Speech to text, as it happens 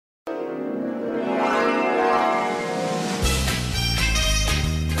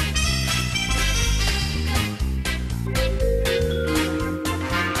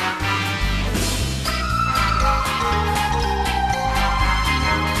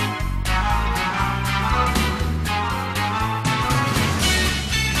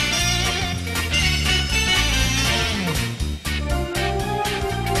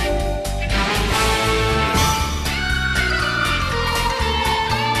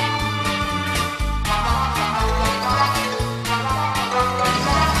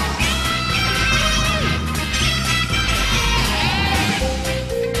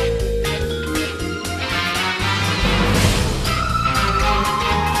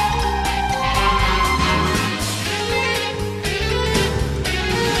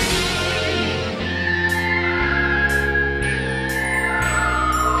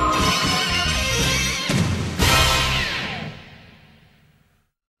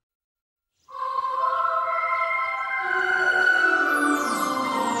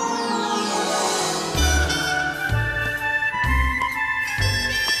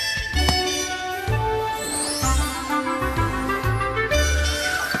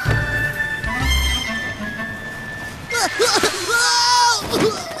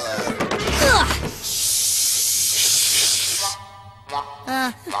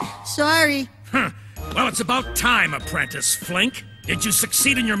it's about time, Apprentice Flink. Did you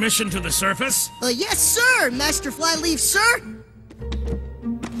succeed in your mission to the surface? Yes, sir, Master Flyleaf, sir.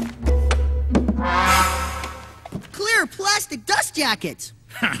 Clear plastic dust jackets.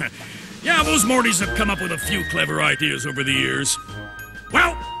 Yeah, those Mortys have come up with a few clever ideas over the years.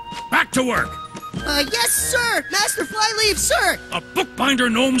 Well, back to work. Yes, sir, Master Flyleaf, sir. A bookbinder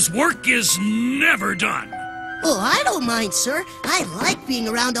gnome's work is never done. Oh, I don't mind, sir. I like being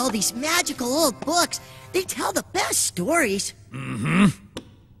around all these magical old books. They tell the best stories. Mm-hmm.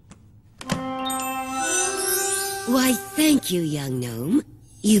 Why, thank you, young gnome.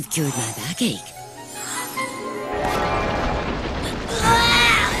 You've cured my backache.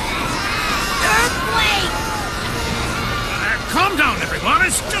 Earthquake! Calm down, everyone.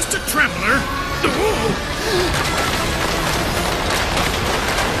 It's just a trembler.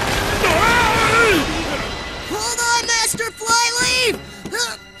 Hold on, Master Flyleaf!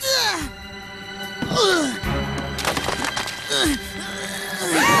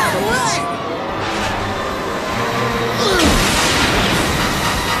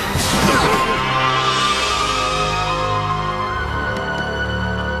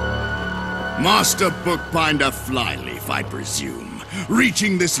 Master Bookbinder Flyleaf, I presume.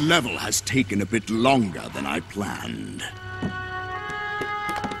 Reaching this level has taken a bit longer than I planned.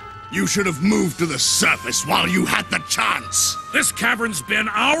 You should have moved to the surface while you had the chance. This cavern's been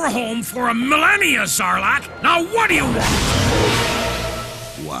our home for a millennia, Zarlak. Now what do you want?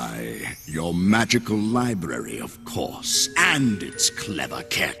 Why, your magical library, of course, and its clever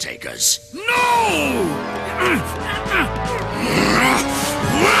caretakers. No!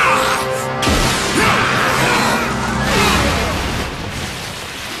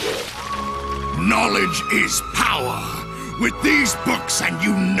 Knowledge is power. With these books and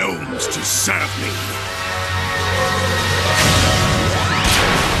you gnomes to serve me.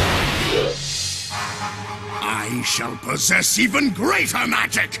 I shall possess even greater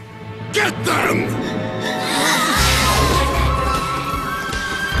magic. Get them!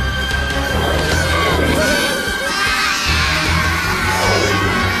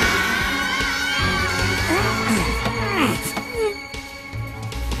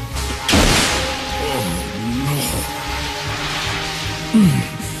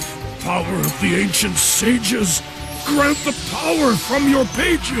 Power of the ancient sages, grant the power from your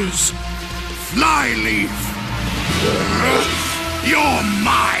pages. Flyleaf! You're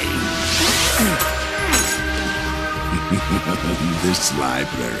mine! This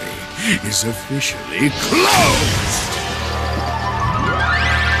library is officially closed!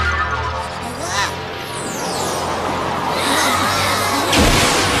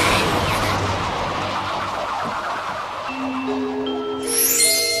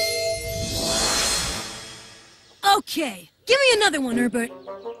 Okay, give me another one, Herbert.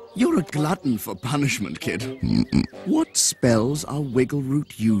 You're a glutton for punishment, kid. What spells are Wiggle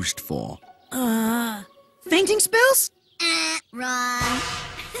Root used for? Fainting spells? Wrong.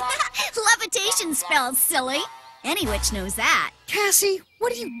 Levitation spells, silly. Any witch knows that. Cassie,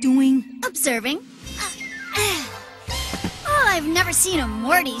 what are you doing? Observing. Oh, I've never seen a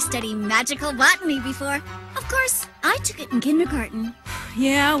Morty study magical botany before. Of course, I took it in kindergarten.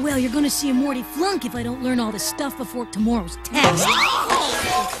 Yeah, well, you're gonna see a Morty flunk if I don't learn all this stuff before tomorrow's test.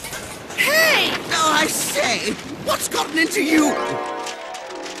 Hey! Oh, I say, what's gotten into you?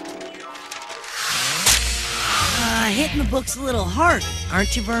 Hitting the books a little hard,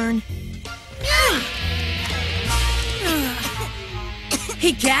 aren't you, Vern?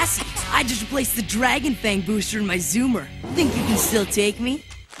 Hey, Cass, I just replaced the Dragon Fang booster in my Zoomer. Think you can still take me?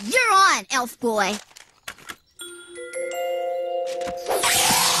 You're on, elf boy.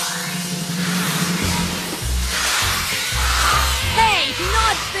 Hey,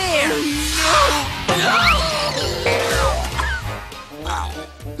 not fair!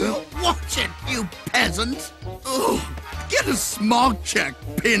 Watch it, you peasant! Oh, get a smog check,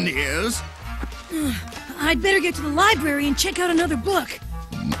 pin ears! I'd better get to the library and check out another book.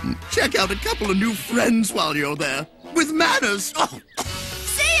 Check out a couple of new friends while you're there. With manners! Oh.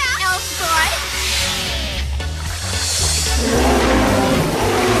 See ya, elf boy.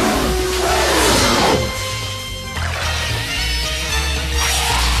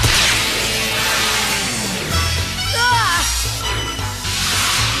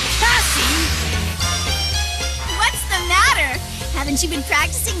 Haven't you been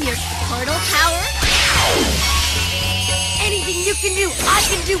practicing your portal power? Anything you can do, I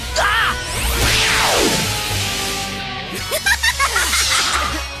can do.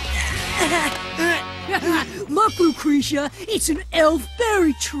 Look, Lucretia, it's an elf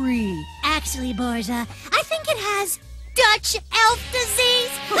berry tree. Actually, Borza, I think it has Dutch elf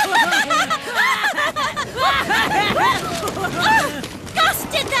disease? Gus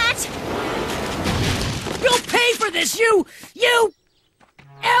did that! You'll pay for this, you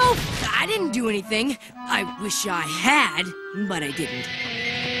elf! I didn't do anything. I wish I had, but I didn't.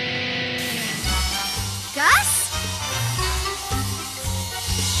 Gus?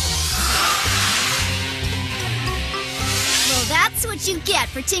 Well, that's what you get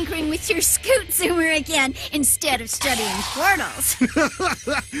for tinkering with your scoot zoomer again, instead of studying portals.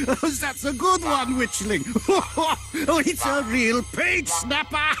 Oh, that's a good one, Witchling. Oh, it's a real page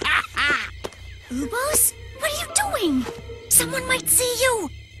snapper. Ubos? What are you doing? Someone might see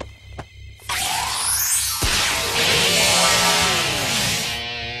you.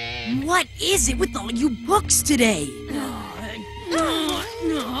 What is it with all you books today? No.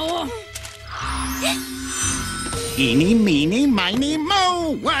 Eeny, meeny, miny,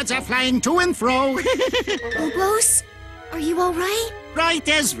 mo. Words are flying to and fro. Ubos? Are you all right? Right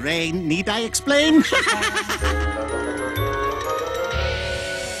as rain. Need I explain?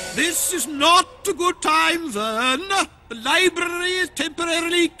 This is not a good time, Vern. The library is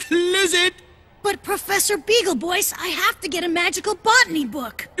temporarily closed. But Professor Beagleboyce, I have to get a magical botany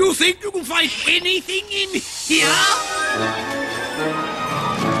book. You think you can find anything in here?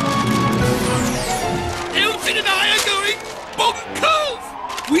 Elfin and I are going bonkers!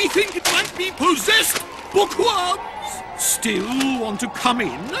 We think it might be possessed bookworms. Still want to come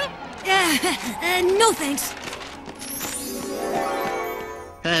in? No thanks.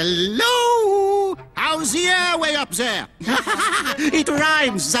 Hello! How's the air way up there? It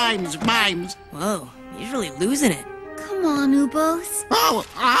rhymes, zymes, mimes. Whoa, he's really losing it. Come on, Ubos. Oh,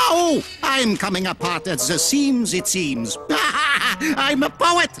 ow! I'm coming apart at the seams, it seems. I'm a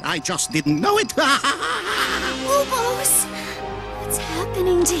poet. I just didn't know it. Ubos! What's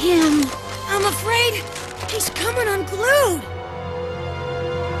happening to him? I'm afraid he's coming unglued.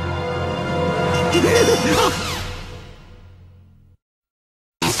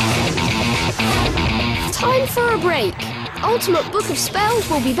 Time for a break. Ultimate Book of Spells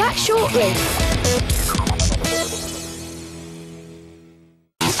will be back shortly.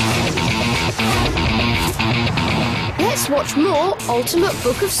 Let's watch more Ultimate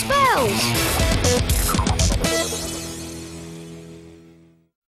Book of Spells.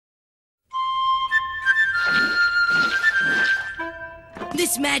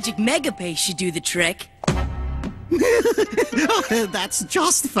 This magic mega paste should do the trick. Oh, that's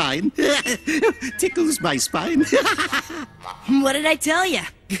just fine. Tickles my spine. What did I tell you?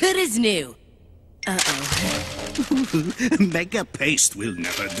 Good as new. Uh-oh. Mega paste will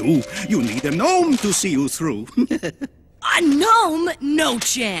never do. You need a gnome to see you through. A gnome? No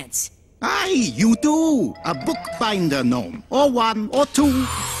chance. Aye, you do. A bookbinder gnome. Or one, or two.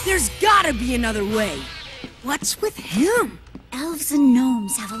 There's gotta be another way. What's with him? Elves and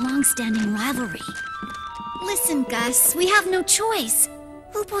gnomes have a long-standing rivalry. Listen, Gus, we have no choice.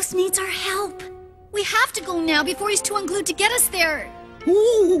 Ubos needs our help. We have to go now before he's too unglued to get us there.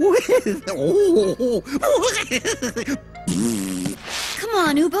 Ooh. Come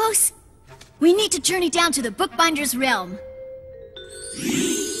on, Ubos. We need to journey down to the Bookbinder's realm.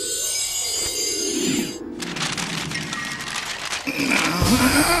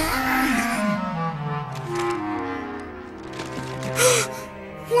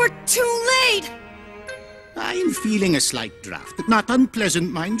 We're too late! I'm feeling a slight draft. Not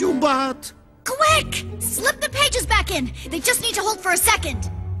unpleasant, mind you, but... Quick! Slip the pages back in. They just need to hold for a second.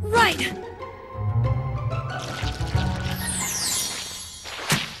 Right.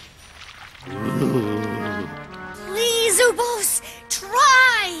 Please, Ubos,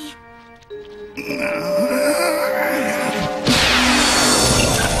 try!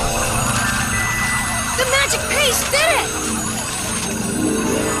 The magic paste did it!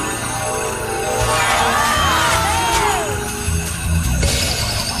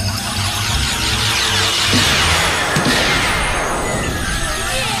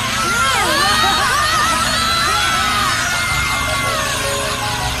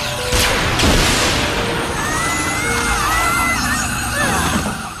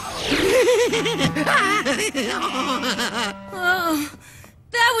 Oh,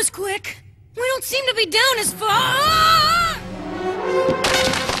 that was quick. We don't seem to be down as far.